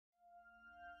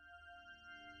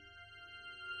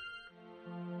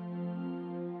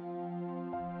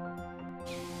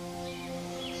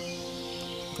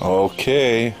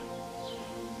Okay.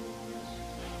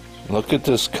 Look at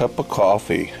this cup of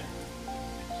coffee.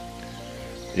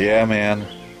 Yeah, man.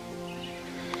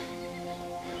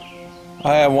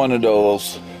 I have one of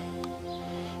those,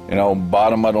 you know,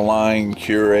 bottom of the line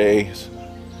Keurets.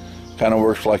 Kind of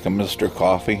works like a Mr.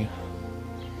 Coffee.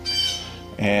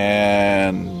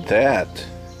 And that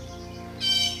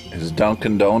is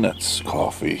Dunkin' Donuts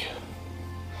coffee.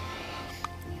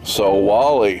 So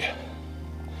Wally,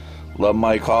 love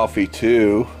my coffee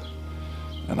too,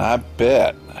 and I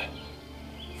bet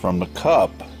from the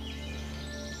cup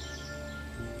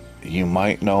you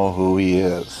might know who he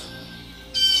is.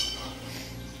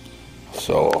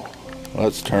 So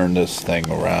let's turn this thing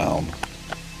around.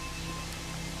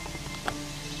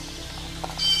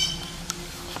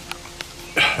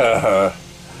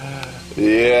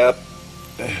 Yep,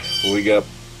 we got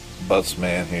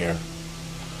Busman here.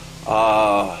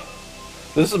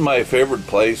 This is my favorite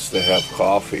place to have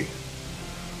coffee.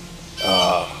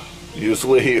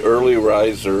 Usually early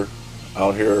riser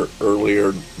out here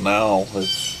earlier now.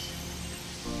 It's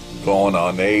going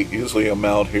on 8. Usually I'm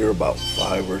out here about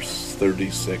 5 or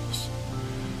 36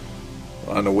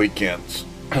 on the weekends.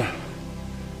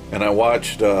 And I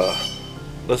watched,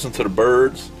 listen to the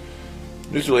birds.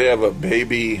 Usually have a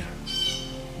baby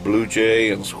blue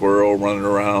jay and squirrel running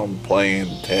around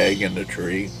playing tag in the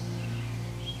tree.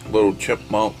 Little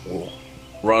chipmunk will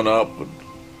run up and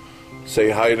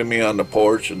say hi to me on the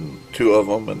porch, and 2 of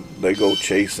them, and they go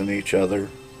chasing each other.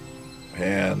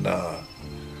 And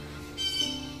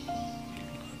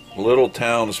little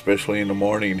town, especially in the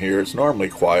morning here, it's normally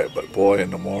quiet, but boy,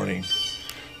 in the morning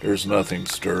there's nothing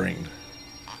stirring.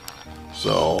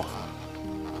 So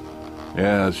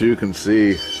yeah, as you can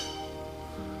see,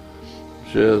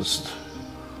 just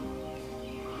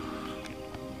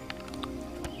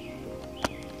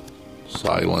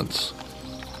silence.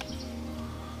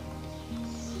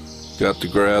 Got the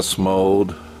grass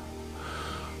mowed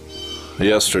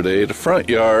yesterday. The front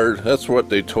yard, that's what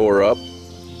they tore up.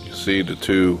 You see the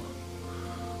 2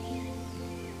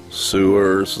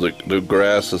 sewers. The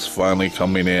grass is finally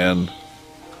coming in.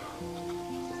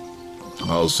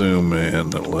 I'll zoom in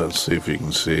and let's see if you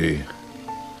can see.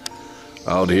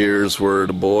 Out here's where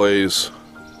the boys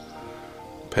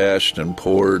patched and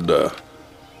poured the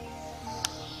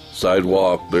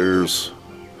sidewalk.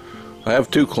 I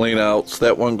have 2 cleanouts.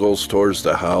 That one goes towards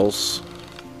the house,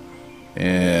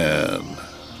 and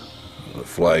the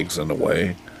flag's in the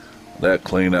way. That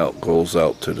cleanout goes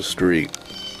out to the street.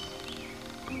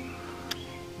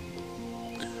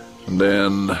 And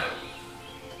then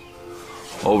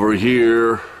over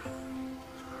here,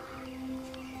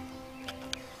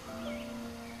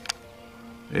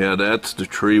 yeah, that's the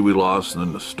tree we lost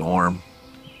in the storm.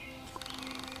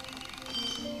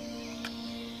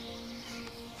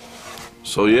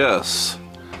 So yes,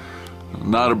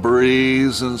 not a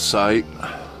breeze in sight.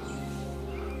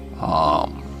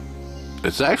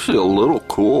 It's actually a little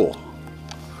cool,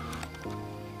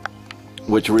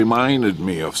 which reminded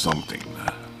me of something.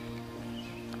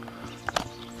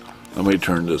 Let me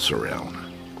turn this around.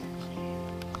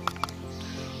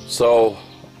 So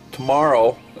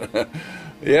tomorrow,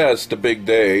 yeah, it's the big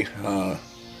day.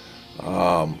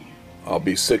 I'll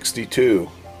be 62.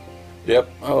 Yep,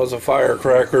 I was a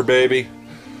firecracker baby.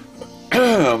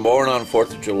 Born on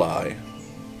 4th of July.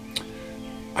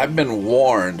 I've been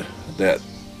warned that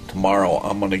tomorrow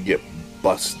I'm going to get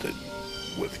busted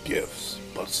with gifts.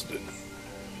 Busted.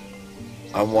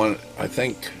 I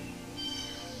think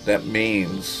that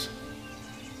means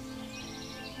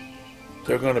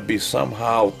they're going to be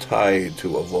somehow tied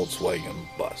to a Volkswagen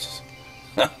bus.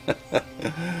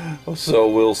 So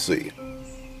we'll see.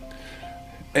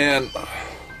 And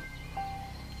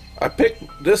I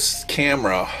picked this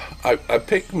camera. I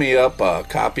picked me up a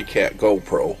copycat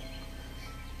GoPro,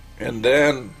 and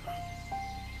then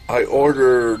I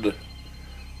ordered,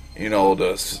 you know,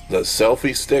 the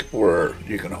selfie stick where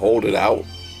you can hold it out,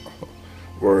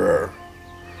 where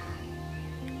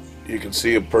you can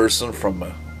see a person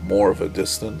from more of a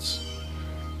distance.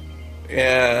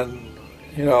 And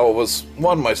you know, it was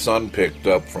one my son picked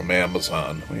up from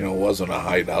Amazon. You know, it wasn't a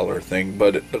high dollar thing,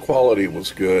 but the quality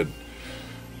was good.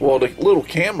 Well, the little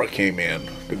camera came in,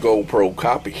 the GoPro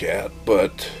copycat,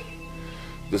 but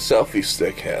the selfie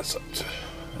stick hasn't.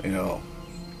 You know,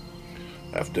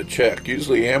 I have to check.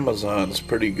 Usually Amazon's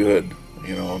pretty good,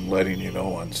 you know, in letting you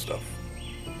know on stuff.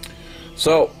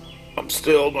 So I'm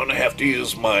still going to have to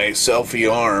use my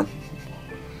selfie arm,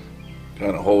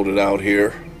 kind of hold it out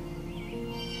here.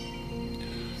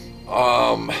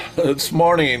 This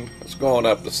morning, I was going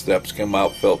up the steps, came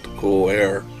out, felt the cool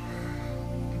air,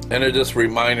 and it just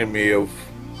reminded me of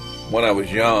when I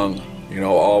was young,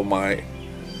 all my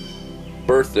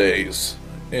birthdays,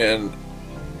 and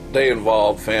they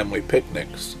involve family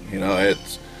picnics.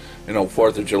 It's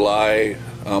 4th of July,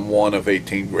 I'm one of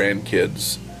 18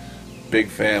 grandkids, big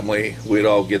family. We'd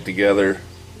all get together,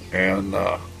 and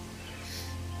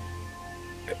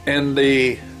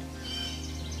the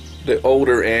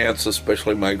older aunts,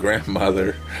 especially my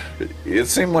grandmother, it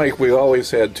seemed like we always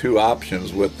had two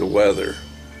options with the weather.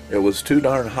 It was too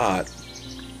darn hot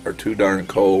or too darn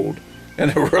cold, and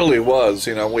it really was.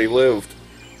 We lived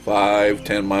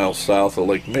 5-10 miles south of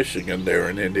Lake Michigan there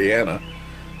in Indiana,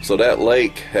 so that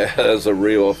lake has a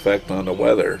real effect on the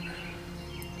weather.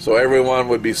 So everyone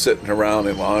would be sitting around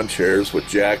in lawn chairs with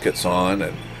jackets on,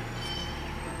 and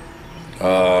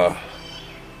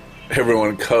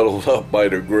everyone cuddled up by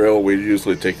the grill. We'd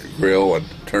usually take the grill and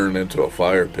turn it into a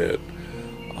fire pit.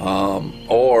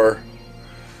 Or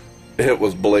it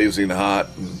was blazing hot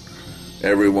and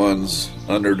everyone's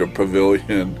under the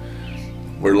pavilion.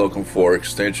 We're looking for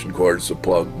extension cords to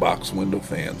plug box window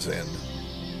fans in.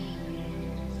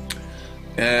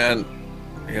 And,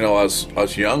 us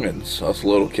youngins, us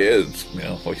little kids,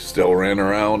 we still ran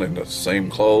around in the same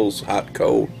clothes, hot,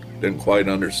 cold, didn't quite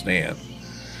understand.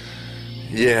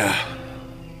 Yeah,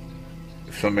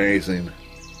 it's amazing.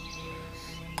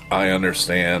 I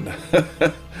understand.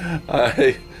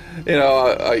 I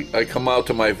come out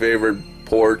to my favorite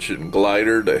porch and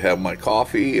glider to have my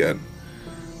coffee, and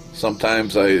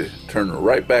sometimes I turn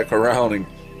right back around and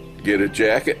get a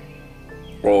jacket,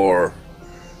 or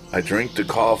I drink the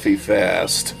coffee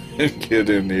fast and get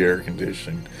in the air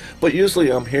conditioning. But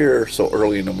usually I'm here so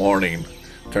early in the morning,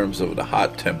 in terms of the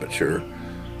hot temperature,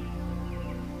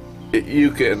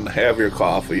 you can have your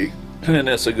coffee, and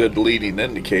it's a good leading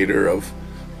indicator of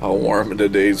how warm the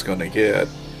day's going to get.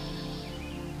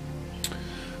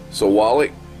 So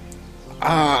Wally,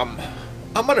 I'm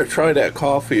going to try that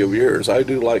coffee of yours. I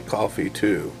do like coffee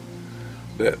too.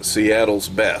 That Seattle's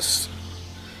Best.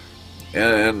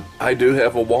 And I do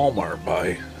have a Walmart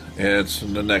by, and it's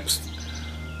in the next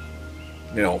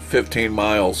 15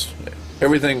 miles.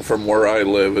 Everything from where I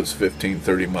live is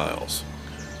 15-30 miles.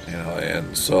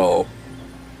 And so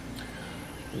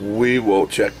we will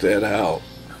check that out.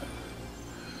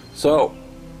 So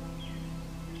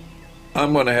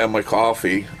I'm going to have my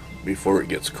coffee before it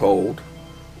gets cold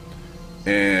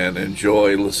and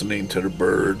enjoy listening to the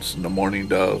birds and the morning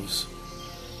doves,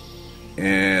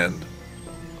 and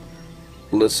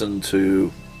listen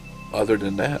to, other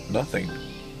than that, nothing.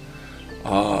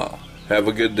 Have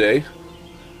a good day.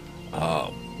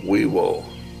 We will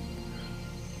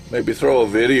maybe throw a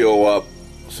video up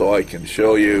so I can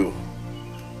show you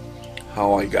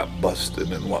how I got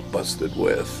busted and what busted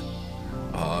with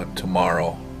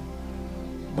tomorrow.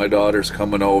 My daughter's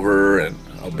coming over, and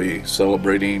I'll be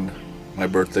celebrating my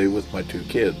birthday with my 2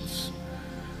 kids.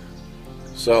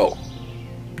 So,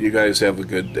 you guys have a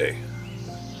good day.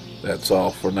 That's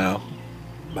all for now.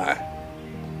 Bye.